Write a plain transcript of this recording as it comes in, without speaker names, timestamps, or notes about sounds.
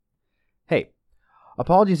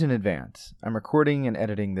Apologies in advance. I'm recording and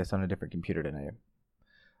editing this on a different computer today.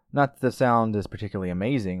 Not that the sound is particularly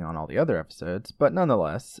amazing on all the other episodes, but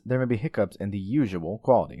nonetheless, there may be hiccups in the usual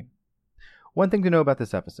quality. One thing to know about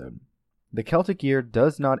this episode. The Celtic year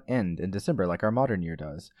does not end in December like our modern year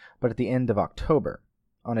does, but at the end of October,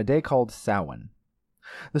 on a day called Samhain.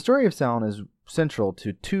 The story of Samhain is central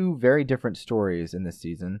to two very different stories in this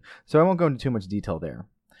season, so I won't go into too much detail there.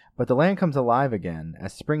 But the land comes alive again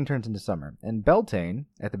as spring turns into summer, and Beltane,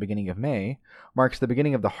 at the beginning of May, marks the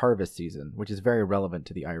beginning of the harvest season, which is very relevant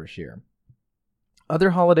to the Irish year.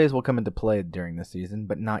 Other holidays will come into play during this season,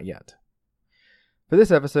 but not yet. For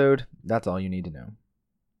this episode, that's all you need to know.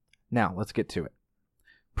 Now, let's get to it.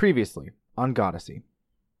 Previously, on Goddessy.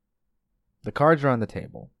 The cards are on the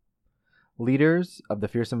table. Leaders of the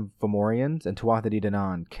fearsome Fomorians and Tuatha Dé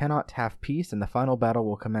Danann cannot have peace, and the final battle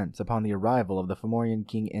will commence upon the arrival of the Fomorian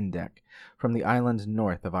king Indech from the island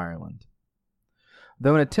north of Ireland.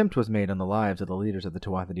 Though an attempt was made on the lives of the leaders of the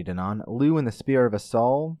Tuatha Dé Danann, Lugh and the Spear of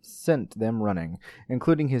Assal sent them running,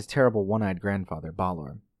 including his terrible one-eyed grandfather,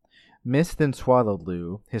 Balor. Mist then swallowed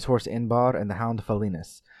Lugh, his horse Inbar, and the hound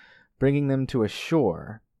Falinus, bringing them to a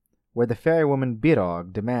shore where the fairy woman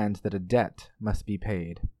Birog demands that a debt must be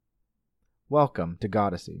paid. Welcome to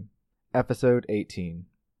Goddessy, Episode 18,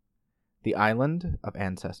 The Island of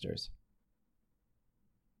Ancestors.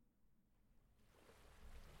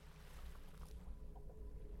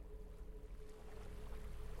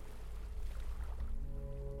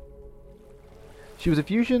 She was a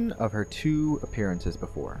fusion of her two appearances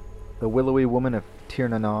before, the willowy woman of Tir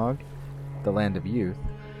na Nog, the land of youth,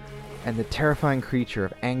 and the terrifying creature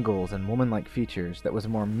of angles and woman-like features that was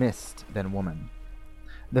more mist than woman.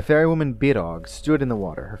 The fairy woman Birog stood in the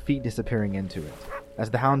water, her feet disappearing into it, as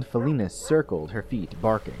the hound Falinus circled her feet,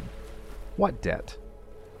 barking. What debt?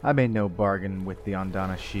 I made no bargain with the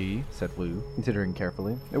Andana Sidhe, said Lugh, considering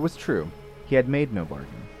carefully. It was true. He had made no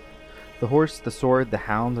bargain. The horse, the sword, the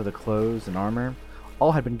hound, the clothes and armor,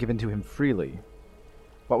 all had been given to him freely.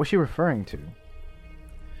 What was she referring to?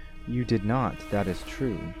 You did not, that is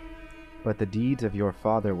true. But the deeds of your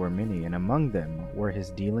father were many, and among them were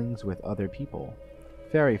his dealings with other people.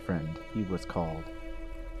 Fairy friend, he was called.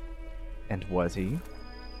 And was he?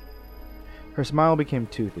 Her smile became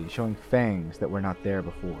toothy, showing fangs that were not there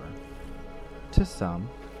before. To some.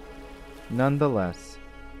 Nonetheless,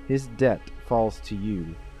 his debt falls to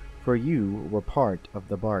you, for you were part of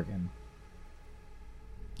the bargain.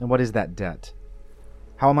 And what is that debt?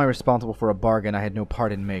 How am I responsible for a bargain I had no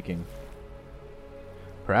part in making?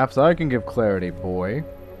 Perhaps I can give clarity, boy,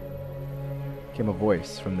 came a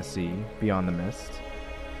voice from the sea, beyond the mist.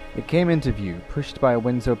 It came into view, pushed by a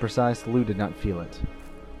wind so precise Lugh did not feel it.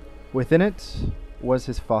 Within it was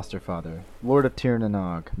his foster father, Lord of Tir na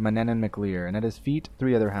Nog, Manannán mac Lir, and at his feet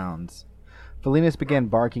 3 other hounds. Falinus began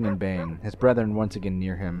barking and baying, his brethren once again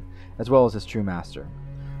near him, as well as his true master.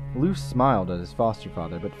 Lugh smiled at his foster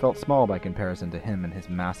father, but felt small by comparison to him and his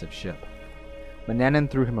massive ship.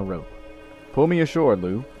 Manannán threw him a rope. Pull me ashore,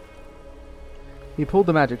 Lugh. He pulled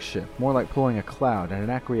the magic ship, more like pulling a cloud, and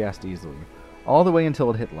it acquiesced easily, all the way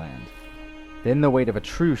until it hit land. Then the weight of a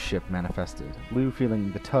true ship manifested, Lugh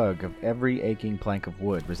feeling the tug of every aching plank of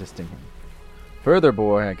wood resisting him. Further,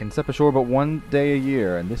 boy, I can step ashore but 1 day a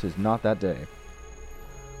year, and this is not that day.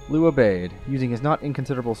 Lugh obeyed, using his not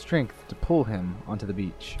inconsiderable strength to pull him onto the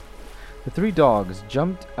beach. The 3 dogs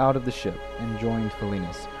jumped out of the ship and joined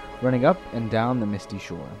Falinus, running up and down the misty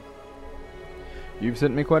shore. You've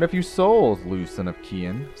sent me quite a few souls, Lugh, son of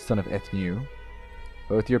Cian, son of Ethniu.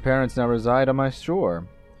 Both your parents now reside on my shore,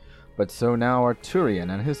 but so now are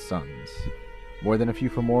Turian and his sons. More than a few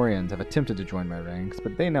Fomorians have attempted to join my ranks,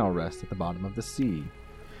 but they now rest at the bottom of the sea.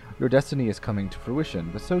 Your destiny is coming to fruition,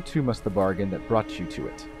 but so too must the bargain that brought you to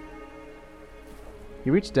it. He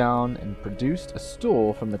reached down and produced a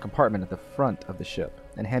stool from the compartment at the front of the ship,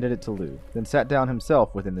 and handed it to Lugh, then sat down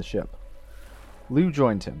himself within the ship. Lugh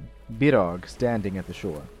joined him, Birog standing at the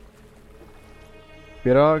shore.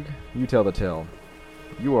 Birog, you tell the tale.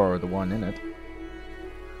 You are the one in it.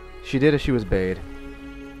 She did as she was bade.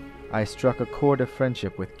 I struck a cord of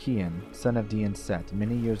friendship with Cian, son of Dian Set,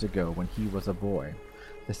 many years ago when he was a boy,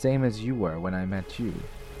 the same as you were when I met you.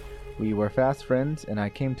 We were fast friends, and I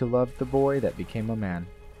came to love the boy that became a man.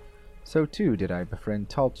 So too did I befriend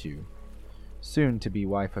Taltu, soon to be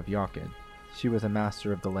wife of Yakid. She was a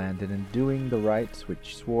master of the land and in doing the rites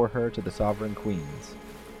which swore her to the sovereign queens.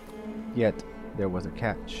 Yet there was a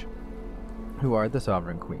catch. Who are the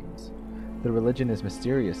sovereign queens? The religion is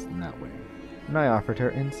mysterious in that way, and I offered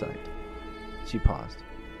her insight. She paused.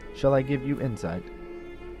 Shall I give you insight?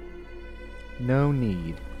 No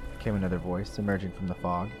need, came another voice emerging from the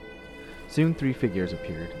fog. Soon 3 figures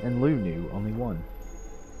appeared, and Lou knew only one.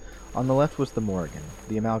 On the left was the Morrigan,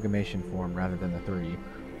 the amalgamation form rather than the 3,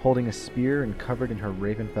 holding a spear and covered in her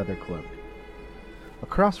raven feather cloak.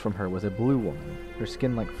 Across from her was a blue woman, her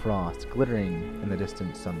skin like frost, glittering in the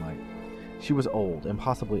distant sunlight. She was old,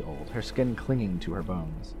 impossibly old, her skin clinging to her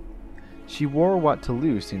bones. She wore what to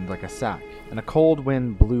Lou seemed like a sack, and a cold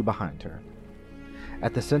wind blew behind her.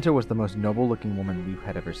 At the center was the most noble-looking woman Lou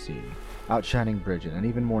had ever seen, outshining Bridget, and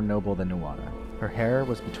even more noble than Nuada. Her hair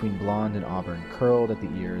was between blonde and auburn, curled at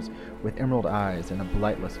the ears, with emerald eyes and a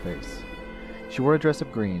blightless face. She wore a dress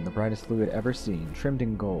of green, the brightest Lou had ever seen, trimmed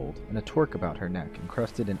in gold, and a torque about her neck,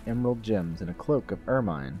 encrusted in emerald gems, and a cloak of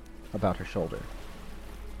ermine about her shoulder.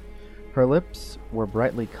 Her lips were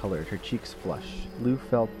brightly colored, her cheeks flushed. Lou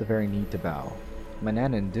felt the very need to bow.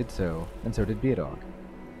 Manannan did so, and so did Beardog.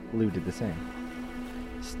 Lou did the same.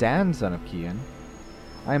 "Stand, son of Kian.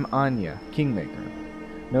 I am Anya, Kingmaker.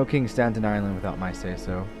 No king stands in Ireland without my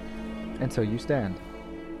say-so, and so you stand."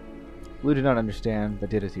 Lou did not understand,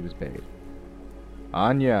 but did as he was bade.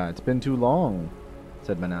 "Anya, it's been too long,"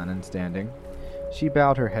 said Manannan, standing. She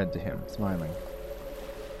bowed her head to him, smiling.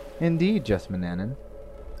 "Indeed, just Manannan.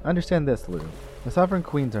 Understand this, Lou. The sovereign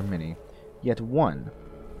queens are many, yet one.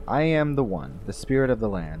 I am the one, the spirit of the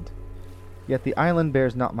land. Yet the island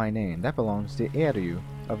bears not my name. That belongs to Eru,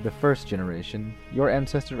 of the first generation, your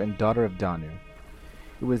ancestor and daughter of Danu.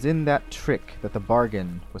 It was in that trick that the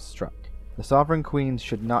bargain was struck. The sovereign queens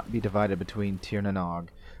should not be divided between Tir na Nog,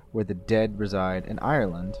 where the dead reside, and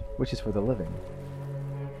Ireland, which is for the living.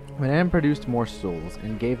 Manannan produced more stools,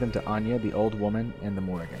 and gave them to Anya, the old woman, and the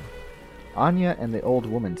Morrigan. Anya and the old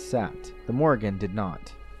woman sat. The Morrigan did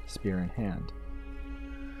not, spear in hand.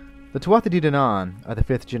 The Tuatha Dé Danann are the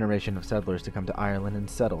 5th generation of settlers to come to Ireland and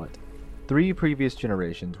settle it. 3 previous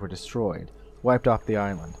generations were destroyed, wiped off the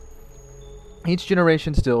island. Each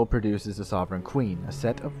generation still produces a sovereign queen, a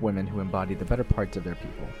set of women who embody the better parts of their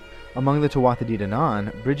people. Among the Tuatha Dé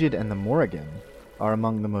Danann, Bridget and the Morrigan are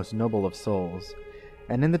among the most noble of souls,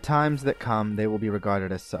 and in the times that come they will be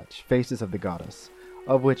regarded as such, faces of the goddess,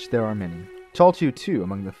 of which there are many. Chalchu, too,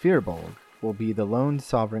 among the Firbolg, will be the lone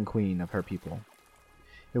sovereign queen of her people.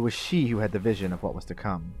 It was she who had the vision of what was to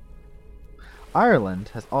come.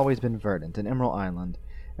 Ireland has always been verdant, an emerald island,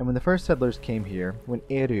 and when the first settlers came here, when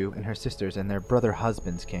Eru and her sisters and their brother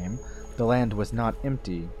husbands came, the land was not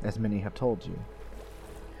empty, as many have told you.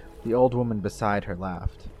 The old woman beside her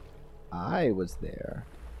laughed. I was there.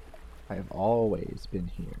 I have always been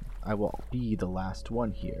here. I will be the last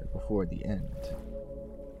one here before the end.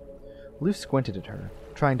 Lou squinted at her,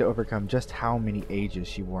 trying to overcome just how many ages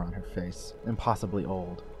she wore on her face. Impossibly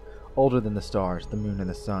old. Older than the stars, the moon, and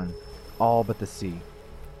the sun. All but the sea.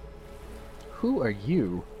 Who are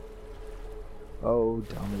you? Oh,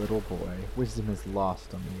 dumb little boy, wisdom is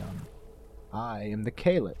lost on the young. I am the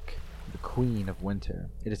Kalik, the queen of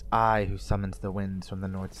winter. It is I who summons the winds from the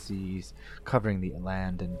north seas, covering the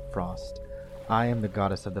land in frost. I am the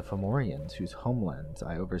goddess of the Fomorians, whose homelands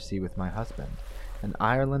I oversee with my husband, and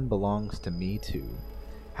Ireland belongs to me too.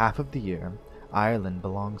 Half of the year, Ireland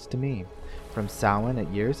belongs to me. From Samhain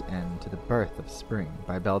at year's end to the birth of spring,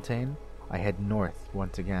 by Beltane, I head north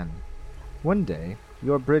once again. One day,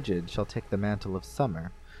 your Bridget shall take the mantle of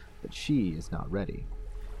summer, but she is not ready.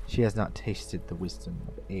 She has not tasted the wisdom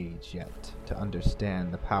of age yet to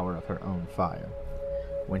understand the power of her own fire.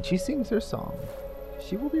 When she sings her song,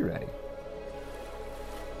 she will be ready.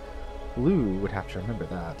 Lou would have to remember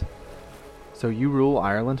that. So you rule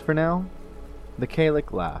Ireland for now? The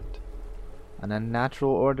Kalik laughed. An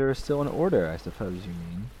unnatural order is still an order, I suppose you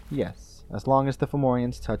mean. Yes, as long as the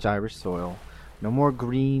Fomorians touch Irish soil, no more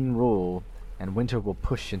green rule, and winter will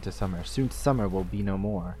push into summer. Soon summer will be no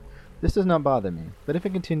more. This does not bother me, but if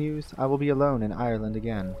it continues, I will be alone in Ireland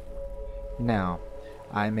again. Now,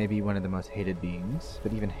 I may be one of the most hated beings,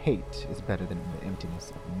 but even hate is better than the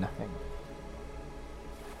emptiness of nothing.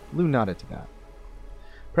 Lou nodded to that.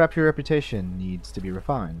 Perhaps your reputation needs to be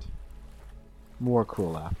refined. More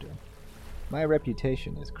cruel laughter. My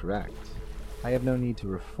reputation is correct. I have no need to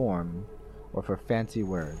reform, or for fancy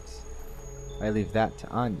words. I leave that to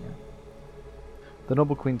Anya. The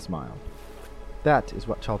noble queen smiled. That is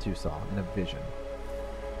what Chalchu saw in a vision.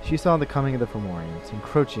 She saw the coming of the Fomorians,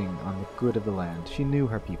 encroaching on the good of the land. She knew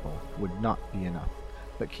her people would not be enough,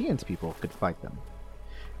 but Kian's people could fight them.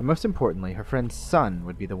 And most importantly, her friend's son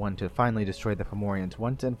would be the one to finally destroy the Fomorians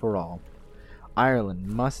once and for all. Ireland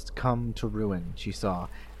must come to ruin, she saw,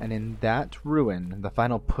 and in that ruin the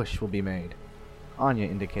final push will be made. Anya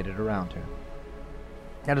indicated around her.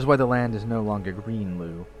 That is why the land is no longer green,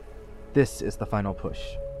 Lou. This is the final push.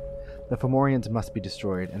 The Fomorians must be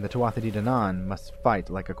destroyed, and the Tuatha De Danann must fight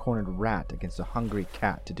like a cornered rat against a hungry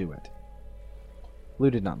cat to do it.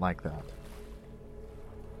 Lugh did not like that.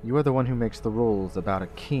 You are the one who makes the rules about a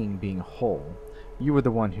king being whole. You are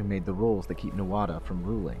the one who made the rules that keep Nuada from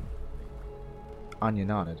ruling. Anya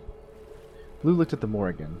nodded. Lugh looked at the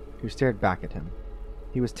Morrigan, who stared back at him.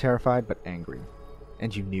 He was terrified but angry.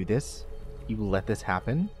 And you knew this? You let this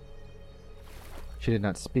happen? She did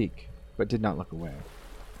not speak, but did not look away.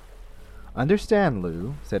 Understand,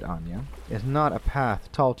 Lugh, said Anya, is not a path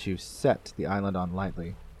Talchu set the island on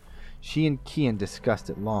lightly. She and Kian discussed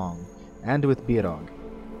it long, and with Birog.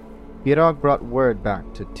 Birog brought word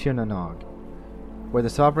back to Tir na Nog, where the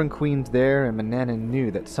sovereign queens there and Manannan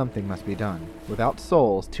knew that something must be done. Without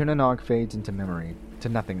souls, Tir na Nog fades into memory, to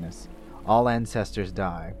nothingness. All ancestors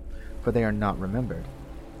die, for they are not remembered.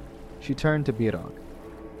 She turned to Birog.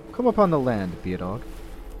 Come upon the land, Birog.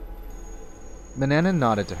 Manannan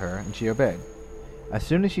nodded to her, and she obeyed. As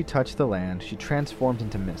soon as she touched the land, she transformed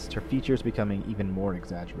into mist, her features becoming even more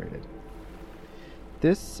exaggerated.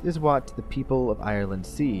 This is what the people of Ireland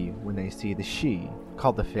see when they see the Sidhe,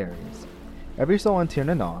 called the fairies. Every soul in Tir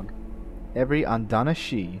na Nog, every Andana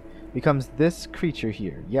Sidhe, becomes this creature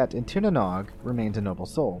here, yet in Tir na Nog remains a noble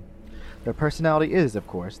soul. Their personality is, of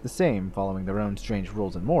course, the same, following their own strange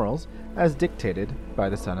rules and morals, as dictated by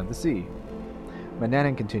the Son of the Sea.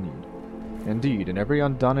 Manannan continued. Indeed, in every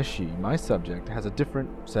Andana Sidhe, my subject has a different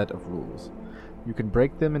set of rules. You can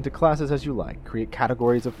break them into classes as you like, create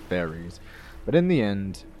categories of fairies, but in the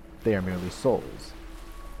end, they are merely souls.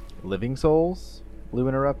 Living souls? Lugh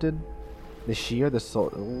interrupted. The Sidhe are the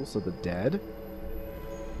souls of the dead?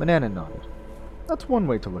 Manannan nodded. That's one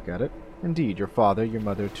way to look at it. Indeed, your father, your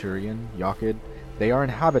mother, Turian, Yakid, they are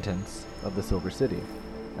inhabitants of the Silver City,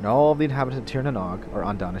 and all of the inhabitants of Tir na Nog are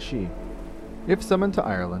Andana Sidhe. If summoned to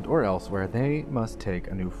Ireland or elsewhere, they must take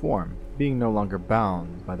a new form, being no longer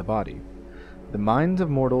bound by the body. The minds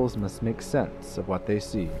of mortals must make sense of what they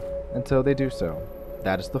see, and so they do so.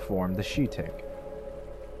 That is the form the Sidhe take.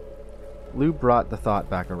 Lugh brought the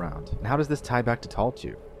thought back around. And how does this tie back to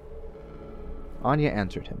Talchu? Anya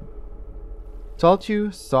answered him.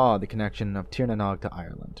 Talchu saw the connection of Tir na Nog to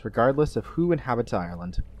Ireland, regardless of who inhabits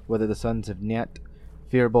Ireland, whether the sons of Net,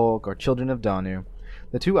 Firbolg, or children of Danu.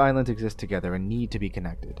 The two islands exist together and need to be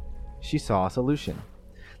connected. She saw a solution.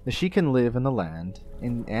 The Sidhe can live in the land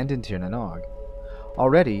and in Tir na Nog.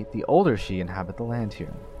 Already, the older Sidhe inhabit the land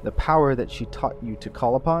here. The power that she taught you to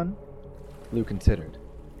call upon? Lugh considered.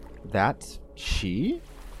 That's she?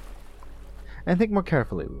 And think more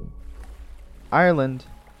carefully, Lugh. Ireland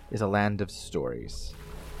is a land of stories.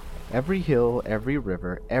 Every hill, every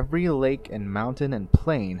river, every lake and mountain and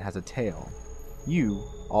plain has a tale. You,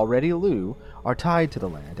 already Lugh, are tied to the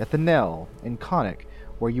land, at the Nell, in Connacht,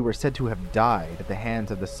 where you were said to have died at the hands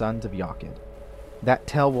of the sons of Yakid. That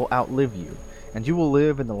tale will outlive you, and you will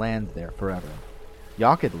live in the land there forever.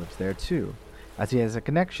 Yakid lives there too, as he has a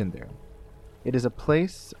connection there. It is a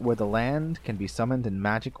place where the land can be summoned and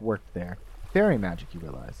magic worked there. Fairy magic, you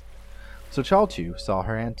realize. So Talchu saw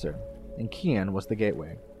her answer, and Kian was the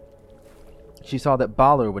gateway. She saw that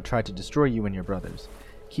Balor would try to destroy you and your brothers.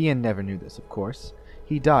 Kian never knew this, of course.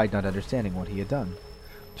 He died not understanding what he had done.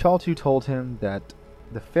 Talchu told him that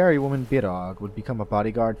the fairy woman Birog would become a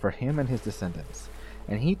bodyguard for him and his descendants,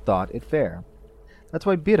 and he thought it fair. That's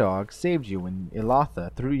why Birog saved you when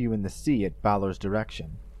Ilatha threw you in the sea at Balor's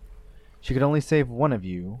direction. She could only save one of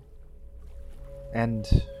you,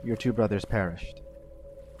 and your two brothers perished.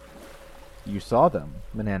 You saw them,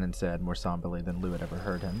 Manannan said more somberly than Lugh had ever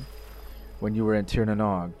heard him. When you were in Tir na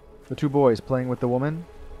Nog, the two boys playing with the woman,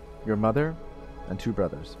 your mother, and two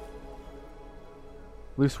brothers.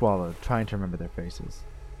 Lugh swallowed, trying to remember their faces.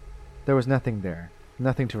 There was nothing there,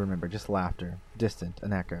 nothing to remember, just laughter, distant,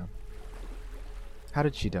 an echo. How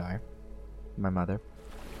did she die? My mother.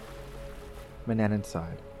 Manannan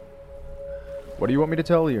sighed. What do you want me to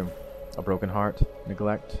tell you? A broken heart,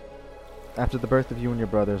 neglect. After the birth of you and your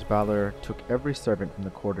brothers, Balor took every servant from the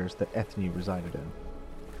quarters that Ethne resided in.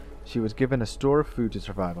 She was given a store of food to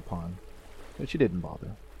survive upon, but she didn't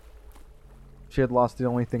bother. She had lost the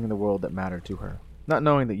only thing in the world that mattered to her, not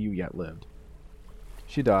knowing that you yet lived.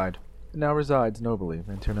 She died, and now resides nobly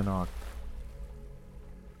in Tir na Nog.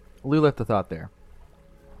 Lugh left the thought there.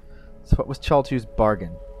 So what was Talchu's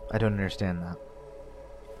bargain? I don't understand that.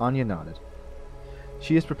 Anya nodded.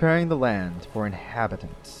 She is preparing the land for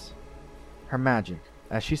inhabitants. Her magic,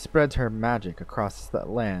 as she spreads her magic across that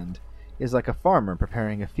land, is like a farmer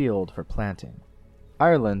preparing a field for planting.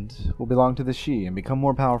 Ireland will belong to the Sidhe and become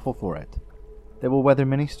more powerful for it. They will weather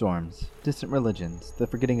many storms, distant religions, the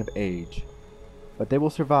forgetting of age. but they will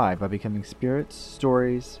survive by becoming spirits,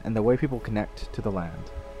 stories, and the way people connect to the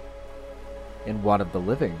land. And what of the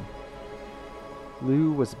living?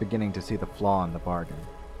 Lugh was beginning to see the flaw in the bargain.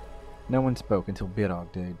 No one spoke until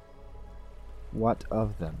Birog did. What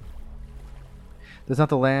of them? Does not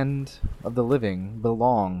the land of the living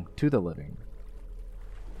belong to the living?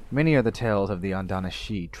 Many are the tales of the Andana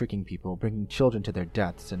Shi tricking people, bringing children to their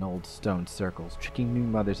deaths in old stone circles, tricking new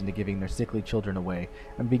mothers into giving their sickly children away,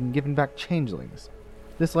 and being given back changelings.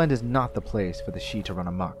 This land is not the place for the Shi to run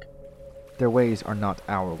amok. Their ways are not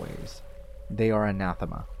our ways. They are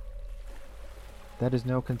anathema. That is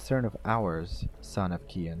no concern of ours, son of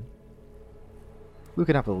Kian. Lugh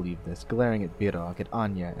could not believe this, glaring at Birog, at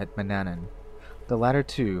Anya, at Manannan. The latter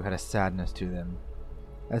too had a sadness to them,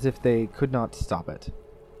 as if they could not stop it.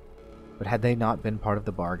 But had they not been part of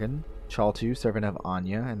the bargain? Chaltu, servant of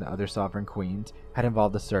Anya and the other sovereign queens, had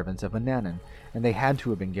involved the servants of Manannan, and they had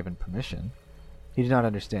to have been given permission. He did not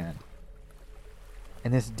understand.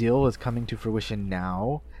 And this deal is coming to fruition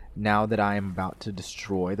now that I am about to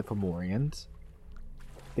destroy the Fomorians?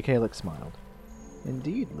 The Kalak smiled.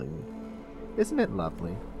 Indeed, Lugh. Isn't it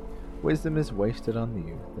lovely? Wisdom is wasted on the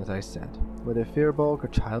youth, as I said. Whether Firbolg or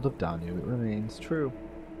Child of Danu, it remains true.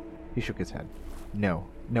 He shook his head. No,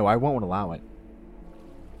 I won't allow it.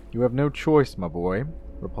 You have no choice, my boy,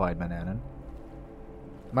 replied Manannan.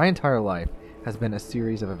 My entire life has been a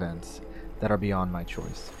series of events that are beyond my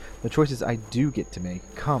choice. The choices I do get to make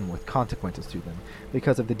come with consequences to them,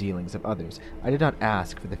 because of the dealings of others. I did not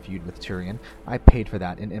ask for the feud with Turian. I paid for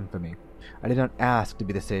that in infamy. I did not ask to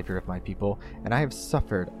be the savior of my people, and I have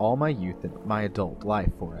suffered all my youth and my adult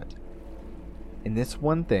life for it. In this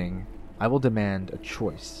one thing, I will demand a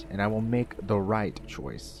choice, and I will make the right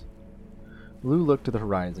choice. Lugh looked to the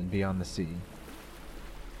horizon beyond the sea.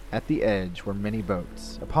 At the edge were many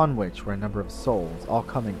boats, upon which were a number of souls, all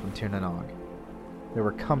coming from Tir na Nog. They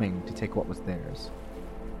were coming to take what was theirs.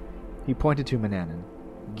 He pointed to Manannan.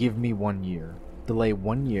 Give me 1 year. Delay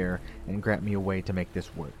 1 year, and grant me a way to make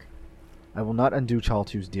this work. I will not undo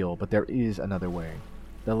Chaltu's deal, but there is another way.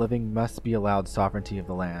 The living must be allowed sovereignty of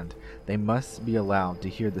the land. They must be allowed to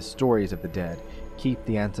hear the stories of the dead, keep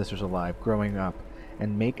the ancestors alive, growing up,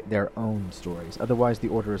 and make their own stories. Otherwise the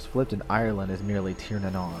order is flipped and Ireland is merely Tir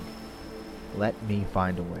na Nog. Let me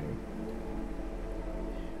find a way.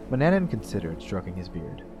 Manannan considered, stroking his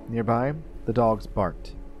beard. Nearby, the dogs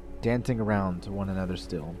barked, dancing around to one another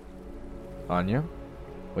still. Anya,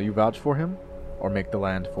 will you vouch for him, or make the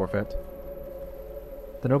land forfeit?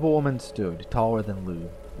 The noblewoman stood, taller than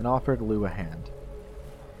Lugh, and offered Lugh a hand.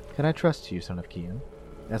 Can I trust you, son of Kian,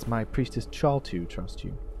 as my priestess Chaltu trusts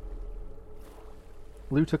you?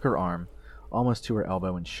 Lugh took her arm, almost to her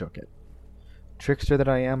elbow, and shook it. Trickster that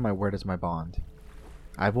I am, my word is my bond.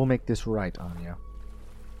 I will make this right, Anya.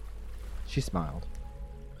 She smiled.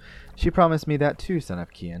 She promised me that too, son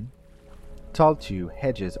of Kian. Chaltu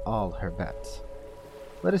hedges all her bets.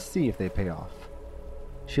 Let us see if they pay off.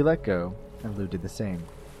 She let go, and Lugh did the same.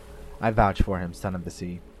 I vouch for him, son of the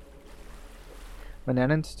sea.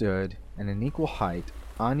 Manannan stood, and in equal height,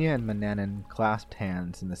 Anya and Manannan clasped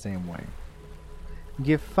hands in the same way.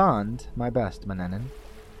 Give Fand my best, Manannan.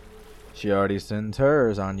 She already sends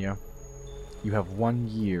hers, Anya. You have 1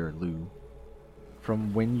 year, Lugh,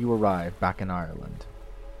 from when you arrive back in Ireland.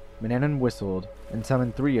 Manannan whistled and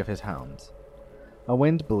summoned 3 of his hounds. A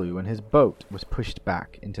wind blew, and his boat was pushed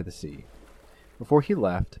back into the sea. Before he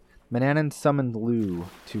left, Manannan summoned Lugh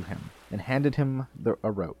to him and handed him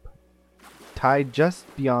a rope, tied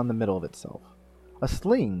just beyond the middle of itself. A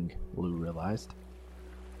sling, Lugh realized.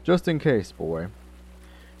 Just in case, boy.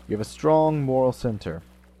 You have a strong moral center,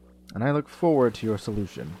 and I look forward to your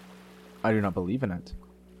solution. I do not believe in it.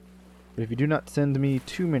 But if you do not send me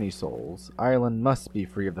too many souls, Ireland must be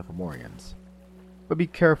free of the Fomorians. But be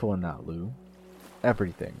careful in that, Lugh.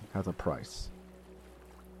 Everything has a price.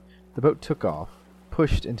 The boat took off,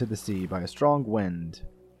 pushed into the sea by a strong wind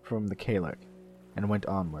from the Kalak, and went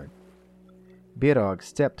onward. Birog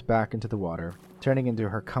stepped back into the water, turning into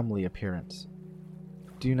her comely appearance.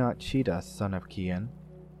 Do not cheat us, son of Kian.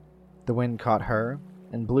 The wind caught her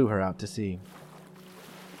and blew her out to sea.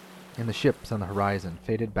 And the ships on the horizon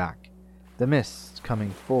faded back, the mist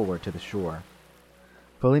coming forward to the shore.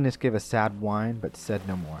 Felinas gave a sad whine, but said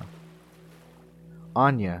no more.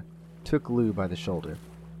 Anya took Lugh by the shoulder.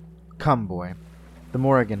 Come, boy. The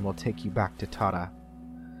Morrigan will take you back to Tara.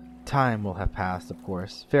 Time will have passed, of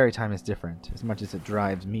course. Fairy time is different, as much as it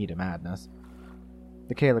drives me to madness.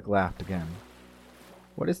 The Kalak laughed again.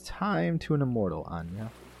 What is time to an immortal, Anya?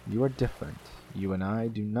 You are different. You and I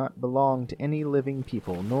do not belong to any living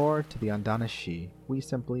people, nor to the Andana Shi. We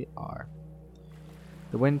simply are.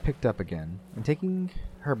 The wind picked up again, and taking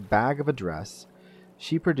her bag of a dress,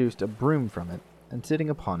 she produced a broom from it, and sitting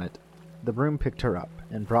upon it, the broom picked her up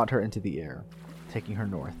and brought her into the air, taking her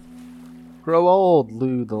north. Grow old,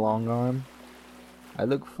 Lugh the Longarm. I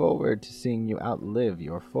look forward to seeing you outlive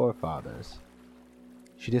your forefathers.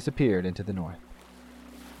 She disappeared into the north.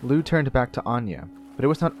 Lugh turned back to Anya, but it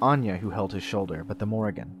was not Anya who held his shoulder, but the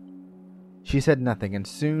Morrigan. She said nothing, and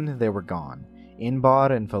soon they were gone,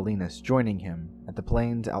 Inbar and Felinus joining him at the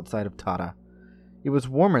plains outside of Tara. It was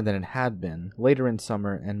warmer than it had been, later in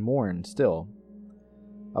summer, and morn still.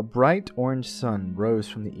 A bright orange sun rose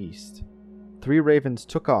from the east. 3 ravens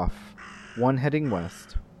took off, one heading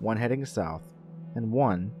west, one heading south, and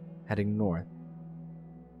one heading north.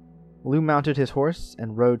 Lugh mounted his horse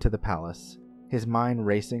and rode to the palace, his mind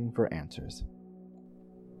racing for answers.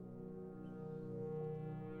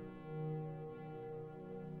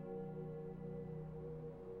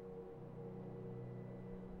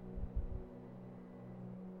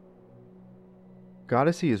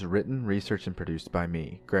 Goddessy is written, researched, and produced by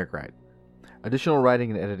me, Greg Wright. Additional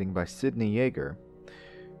writing and editing by Sydney Yeager,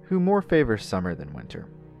 who more favors summer than winter.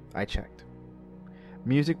 I checked.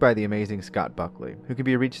 Music by the amazing Scott Buckley, who can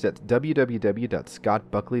be reached at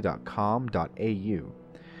www.scottbuckley.com.au.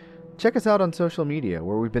 Check us out on social media,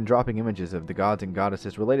 where we've been dropping images of the gods and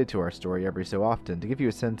goddesses related to our story every so often to give you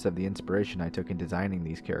a sense of the inspiration I took in designing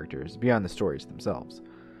these characters, beyond the stories themselves.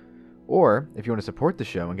 Or, if you want to support the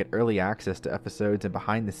show and get early access to episodes and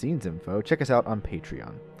behind-the-scenes info, check us out on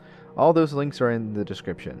Patreon. All those links are in the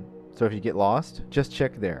description, so if you get lost, just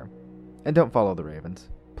check there. And don't follow the Ravens.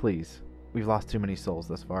 Please. We've lost too many souls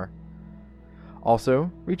thus far.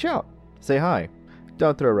 Also, reach out. Say hi.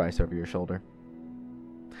 Don't throw rice over your shoulder.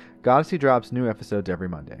 Goddessy drops new episodes every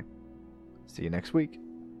Monday. See you next week.